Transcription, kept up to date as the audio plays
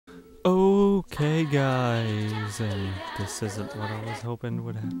Okay, guys, and this isn't what I was hoping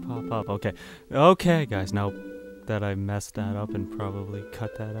would pop up. Okay, guys, now that I messed that up and probably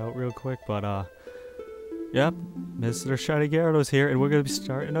cut that out real quick, but, yep, Mr. Shiny Gyarados here, and we're gonna be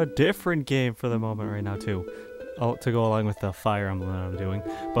starting a different game for the moment right now, too. Oh, to go along with the Fire Emblem that I'm doing,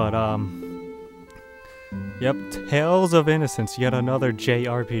 but, yep, Tales of Innocence, yet another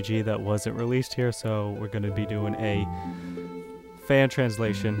JRPG that wasn't released here, so we're gonna be doing a fan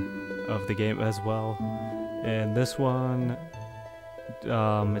translation of the game as well. And this one,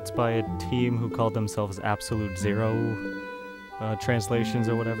 it's by a team who called themselves Absolute Zero Translations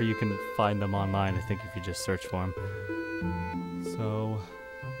or whatever. You can find them online, I think, if you just search for them. So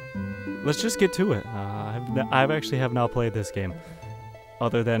let's just get to it. I've actually have not played this game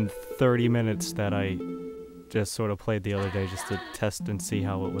other than 30 minutes that I just sort of played the other day just to test and see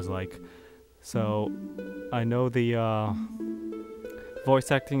how it was like. So I know the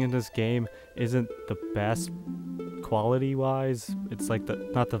voice acting in this game isn't the best quality-wise. It's like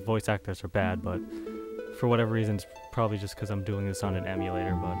not the voice actors are bad, but for whatever reason, it's probably just because I'm doing this on an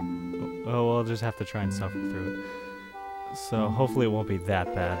emulator, but well, I'll just have to try and suffer through it. So hopefully it won't be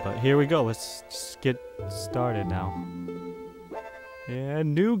that bad, but here we go. Let's just get started now.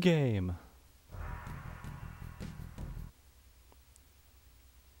 And new game.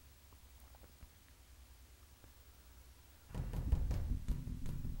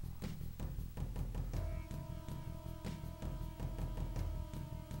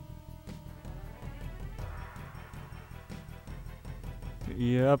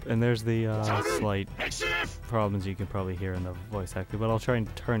 Yep, and there's the slight problems you can probably hear in the voice acting, but I'll try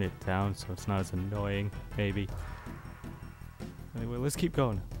and turn it down so it's not as annoying, maybe. Anyway, let's keep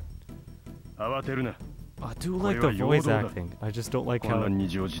going. I do like the voice acting, I just don't like how well,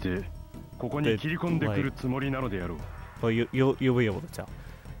 you'll be able to tell.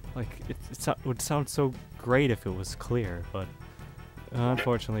 Like, it would sound so great if it was clear, but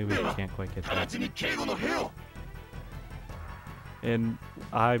unfortunately we can't quite get that. And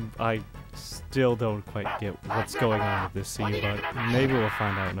I still don't quite get what's going on with this scene, but maybe we'll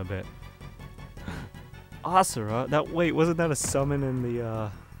find out in a bit. Asura? Wait, wasn't that a summon in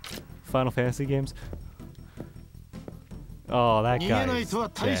the Final Fantasy games? Oh, that guy is dead.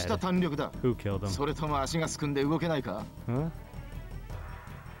 Who killed him?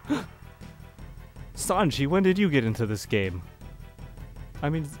 Huh? Sanji, when did you get into this game? I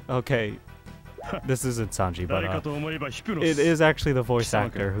mean, okay. This isn't Sanji, but it is actually the voice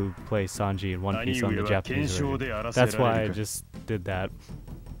actor who plays Sanji in One Piece on the Japanese version. That's why I just did that.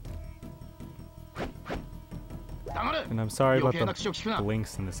 And I'm sorry about the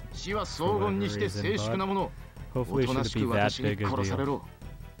blinks in this for whatever reason, but hopefully it shouldn't be that big a deal.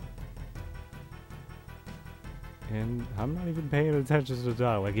 And I'm not even paying attention to the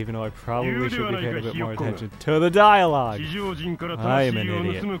dialogue, even though I probably should be paying a bit more attention to the dialogue. I am an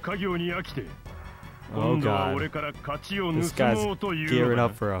idiot. Oh god, this guy's gearing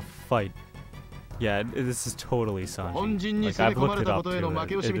up for a fight. Yeah, this is totally Sanji. Like, I've looked it up too, it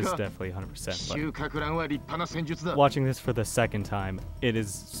is definitely 100%, but watching this for the second time, it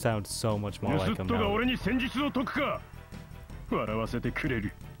sounds so much more like him now.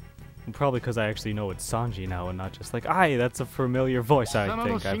 Probably because I actually know it's Sanji now and not just like, aye, that's a familiar voice I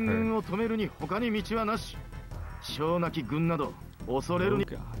think I've heard. Oh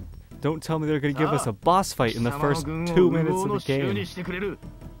god. Don't tell me they're going to give us a boss fight in the first 2 minutes of the game. Okay.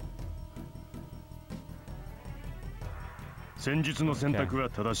 Trying to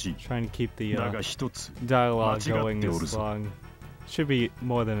keep the dialogue going this long. Should be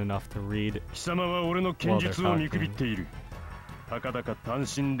more than enough to read while they're talking.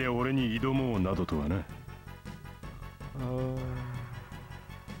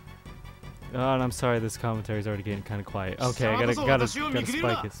 Oh, and I'm sorry, this commentary is already getting kind of quiet. Okay, I gotta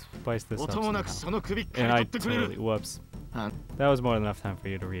spice this up somehow. And I totally, whoops. That was more than enough time for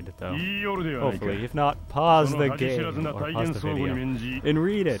you to read it, though. Hopefully, if not, pause the game, or pause the video, and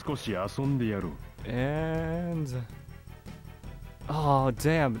read it. And... oh,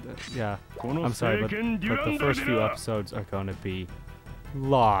 damn, yeah, I'm sorry, but the first few episodes are going to be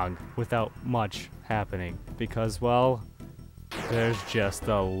long, without much happening, because, well... there's just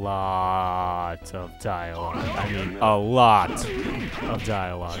a lot of dialogue. I mean, a lot of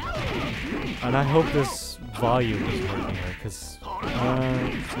dialogue. And I hope this volume is working here, because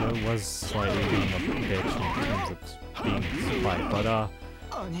it was slightly being a bitch in terms of being quiet. But,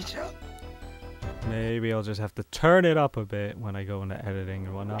 maybe I'll just have to turn it up a bit when I go into editing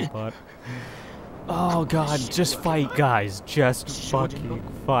and whatnot, but... oh god, just fight, guys. Just fucking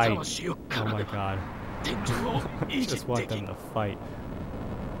fight. Oh my god. I just want them to fight.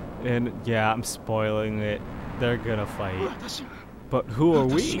 And yeah, I'm spoiling it. They're gonna fight. But who are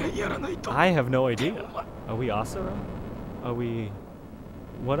we? I have no idea. Are we Asura? Are we...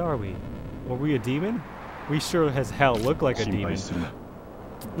 What are we? Are we a demon? We sure as hell look like a demon.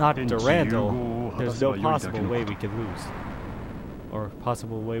 Not Durandal. There's no possible way we could lose. Or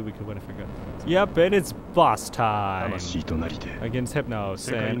possible way we could win if we go. Yep, and it's boss time. Against Hypnos.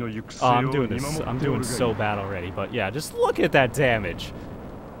 And, oh, I'm doing this. I'm doing so bad already. But yeah, just look at that damage.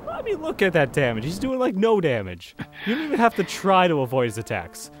 I mean, look at that damage. He's doing like no damage. You don't even have to try to avoid his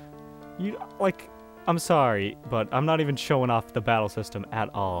attacks. You, like, I'm sorry, but I'm not even showing off the battle system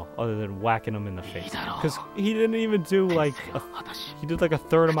at all, other than whacking him in the face. Because he didn't even do like, he did like a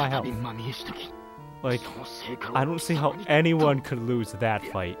third of my health. Like, I don't see how anyone could lose that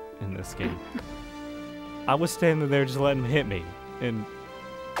fight in this game. I was standing there just letting him hit me, and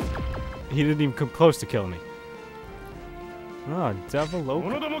he didn't even come close to killing me. Oh, Devil Oak.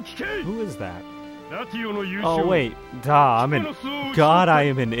 Who is that? Oh wait, God, I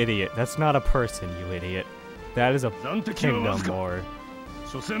am an idiot. That's not a person, you idiot. That is a kingdom or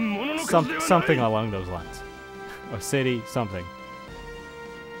something along those lines. A city, something.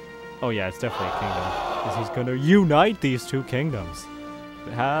 Oh yeah, it's definitely a kingdom. Because he's gonna unite these two kingdoms.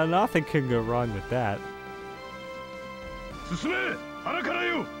 Nothing can go wrong with that.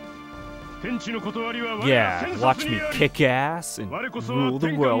 Yeah, watch me kick ass and rule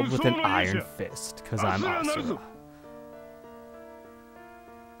the world with an iron fist, because I'm Asura.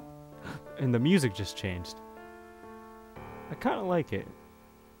 And the music just changed. I kind of like it.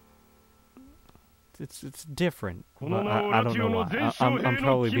 It's different. I don't know why. I'm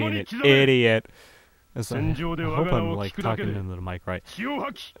probably being an idiot. I hope I'm like talking into the mic right.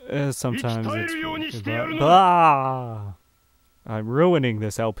 Sometimes it's blah. I'm ruining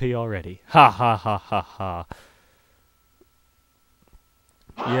this LP already. Ha ha ha ha ha.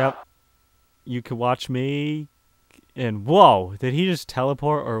 Yep. You can watch me. And whoa, did he just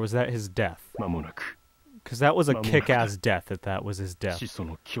teleport or was that his death? Because that was a kick-ass death if that was his death.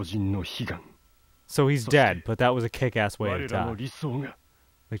 So he's dead, but that was a kick-ass way to die.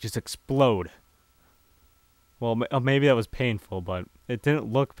 Like just explode. Well, maybe that was painful, but it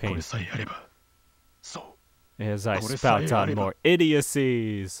didn't look painful. As I spout on more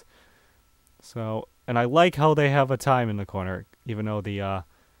idiocies. So, and I like how they have a time in the corner, even though the,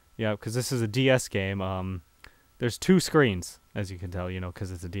 yeah, because this is a DS game, there's two screens, as you can tell, you know,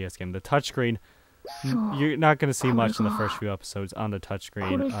 because it's a DS game. The touchscreen, you're not going to see much in the first few episodes on the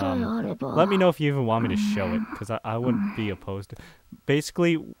touchscreen. Let me know if you even want me to show it, because I wouldn't be opposed to.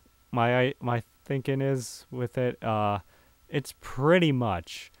 Basically, my thinking is with it, it's pretty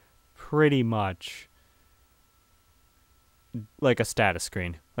much like a status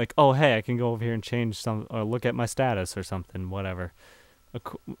screen. Like, oh, hey, I can go over here and change some, or look at my status or something, whatever.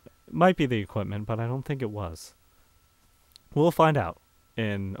 Might be the equipment, but I don't think it was. We'll find out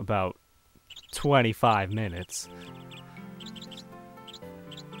in about 25 minutes.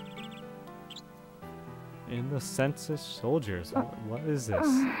 In the census soldiers. What is this?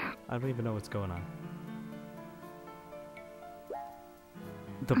 I don't even know what's going on.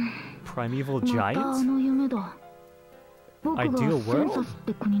 The primeval giant? Ideal world?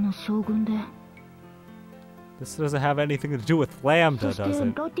 This doesn't have anything to do with Lambda, does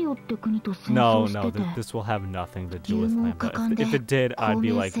it? No, this will have nothing to do with Lambda. If it did, I'd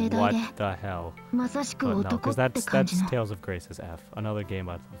be like, what the hell? But no, because that's Tales of Grace's F. Another game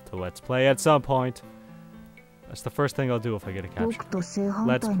I'd love to Let's Play at some point. That's the first thing I'll do if I get a capture.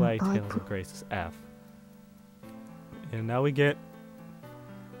 Let's Play Tales of Grace's F. And now we get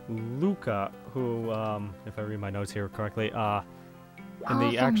Luca, who, if I read my notes here correctly, and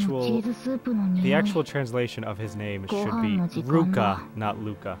the actual translation of his name should be Ruka, not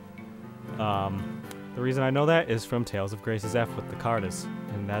Luca. The reason I know that is from Tales of Grace's F with the cartas,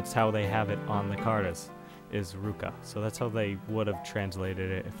 and that's how they have it on the cartas, is Ruka. So that's how they would have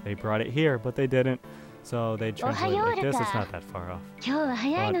translated it if they brought it here, but they didn't. So they translated it like this. It's not that far off.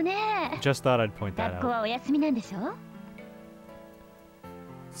 But just thought I'd point that out.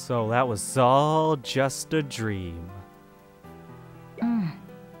 So that was all just a dream.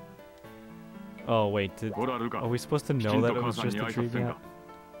 Oh wait, are we supposed to know that it was just a dream yet?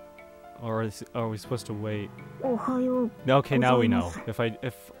 Or are we supposed to wait? Okay, now we know.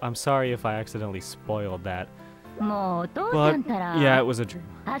 I'm sorry if I accidentally spoiled that. But yeah, it was a dream.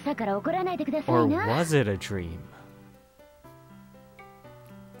 Or was it a dream?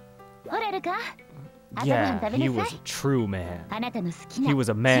 Yeah, he was a true man. He was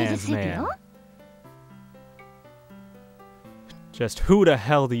a man's man. Just who the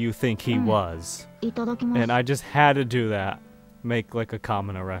hell do you think he was? And I just had to do that. make like a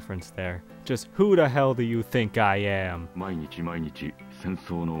comment or reference there. Just, who the hell do you think I am?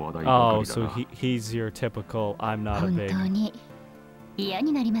 Oh, so he's your typical, I'm not a big...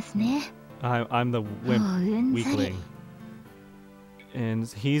 I'm the wimp weakling. And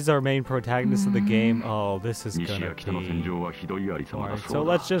he's our main protagonist of the game. Oh, this is gonna be... Alright, so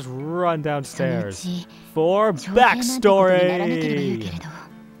let's just run downstairs for backstory!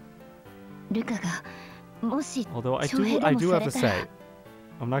 Although I do have to say,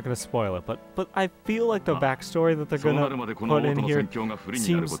 I'm not gonna spoil it, but I feel like the backstory that they're gonna put in here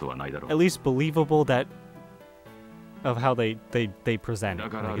seems at least believable, that of how they present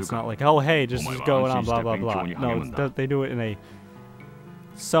it. Like, it's not like, oh hey, just going on blah blah blah. No, they do it in a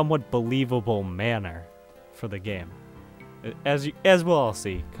somewhat believable manner for the game, as we'll all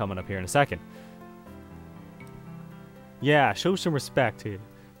see coming up here in a second. Yeah, show some respect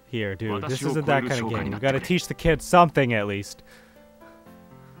here, dude. This isn't that kind of game. You gotta teach the kids something at least.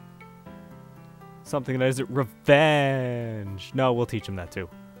 Something that isn't revenge. No, we'll teach them that too.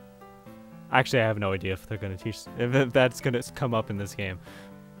 Actually, I have no idea if they're gonna teach, if that's gonna come up in this game.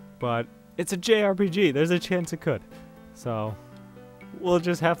 But it's a JRPG. There's a chance it could. So we'll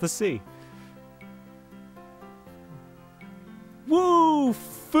just have to see. Woo!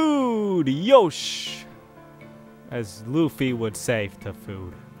 Food! Yosh! As Luffy would say to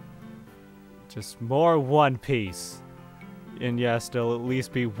food. Just more One Piece. And yes, there'll at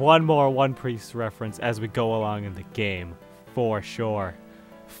least be one more One Piece reference as we go along in the game. For sure.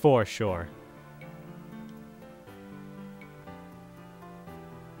 For sure.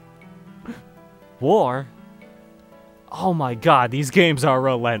 War? Oh my god, these games are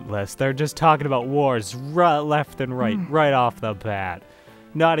relentless. They're just talking about wars left and right, right off the bat.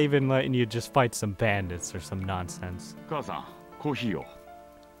 Not even letting you just fight some bandits or some nonsense.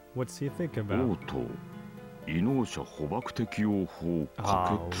 What's he thinking about? Oh.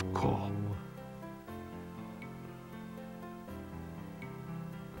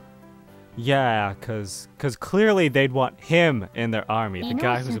 Yeah, cause clearly they'd want him in their army. The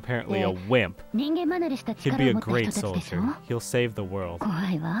guy who's apparently a wimp. He'd be a great soldier. He'll save the world.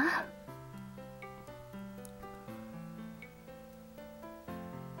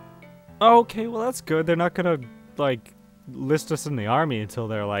 Okay, well that's good. They're not gonna, like, list us in the army until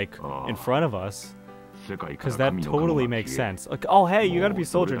they're, like, in front of us. Because that totally makes sense. Like, oh hey, you gotta be a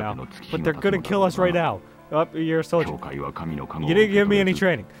soldier now. But they're gonna kill us right now. Oh, you're a soldier. You didn't give me any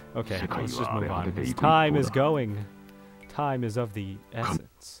training. Okay, let's just move on. Time is going. Time is of the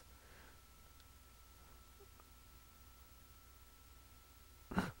essence.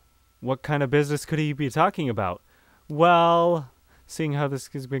 What kind of business could he be talking about? Well, seeing how this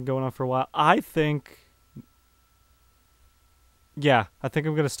has been going on for a while, I think... Yeah, I think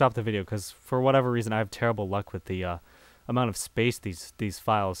I'm going to stop the video because for whatever reason I have terrible luck with the amount of space these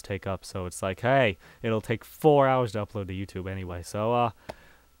files take up. So it's like, hey, it'll take 4 hours to upload to YouTube anyway. So,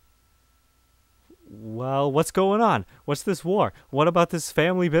 well, what's going on? What's this war? What about this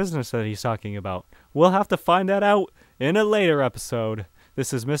family business that he's talking about? We'll have to find that out in a later episode.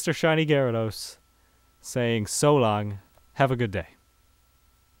 This is Mr. Shiny Gyarados saying so long. Have a good day.